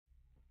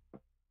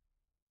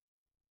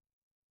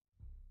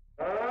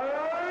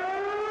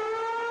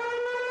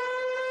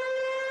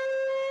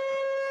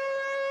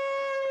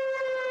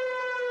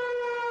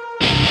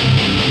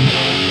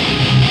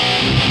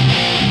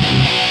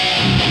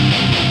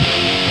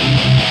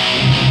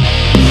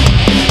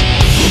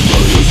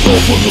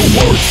for the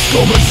worst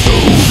coming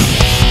soon.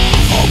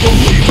 I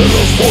believe in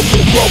the false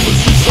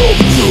prophecies of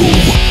doom.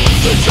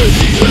 They say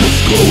the end is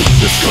close,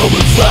 it's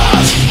coming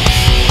fast.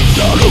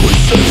 Not every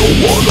single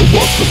one of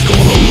us is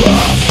gonna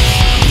last.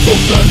 So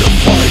stand and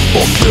fight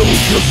or kill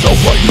yourself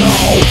right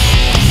now.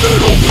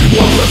 It'll be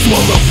one less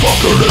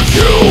motherfucker to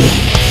kill.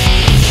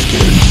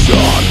 Skin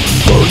shot,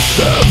 burn,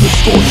 stab, and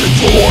scorch and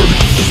torn.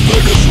 This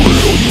pain is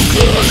real, you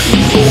can't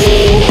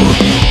ignore.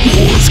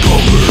 War's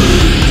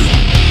coming.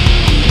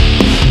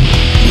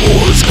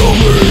 War's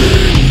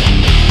coming.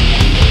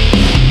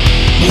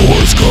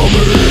 War's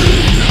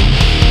coming.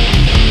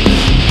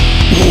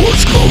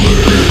 War's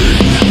coming.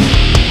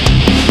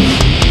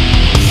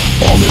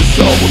 On this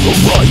out with the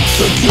right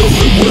to kill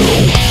at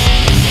will.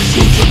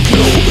 Shoot to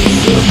kill is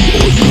him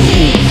or you.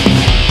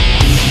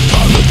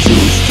 Time to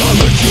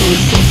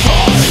choose the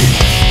tide.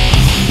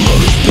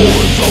 Blood is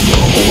pouring from the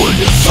hole in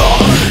your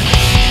side.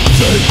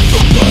 Take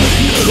the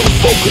pain, it'll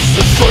focus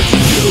the strength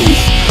in you.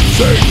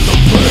 Take the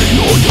pain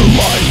or your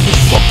life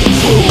is fucking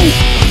through.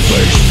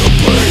 Face the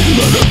pain,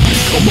 let it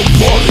become a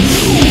part of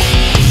you.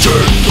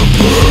 Take the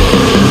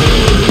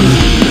pain.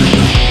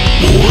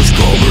 War's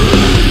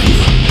coming.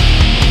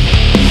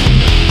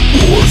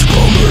 War's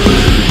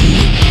coming.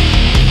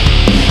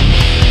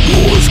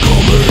 War's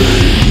coming.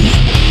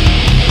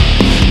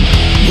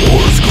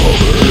 War's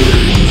coming.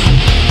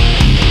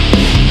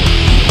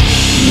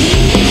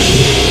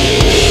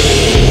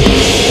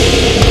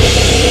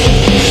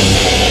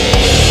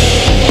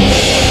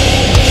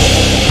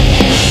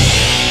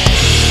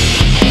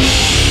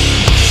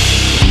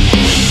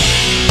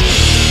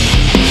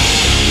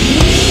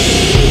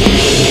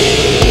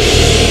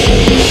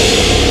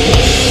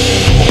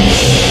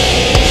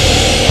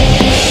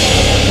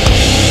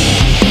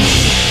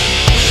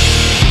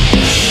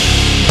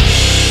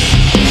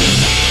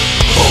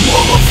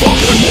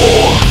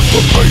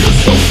 Prepare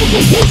yourself for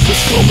the worst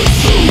that's coming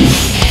soon.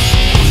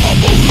 I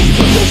believe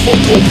in the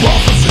full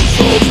prophecies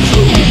of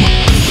doom.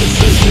 They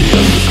say the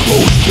end is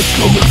close, it's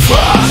coming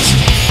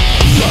fast.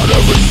 Not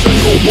every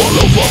single one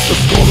of us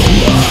is gonna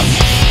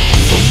last.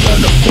 So stand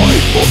and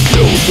fight or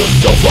kill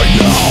yourself right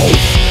now.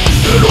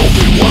 It'll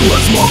be one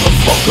less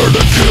motherfucker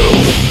to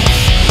kill.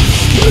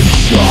 Skin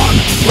shot,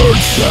 burn,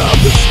 stab,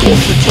 and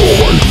scorch and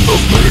torn. The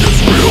pain is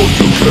real,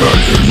 you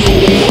can't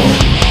ignore.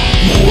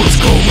 War's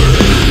coming.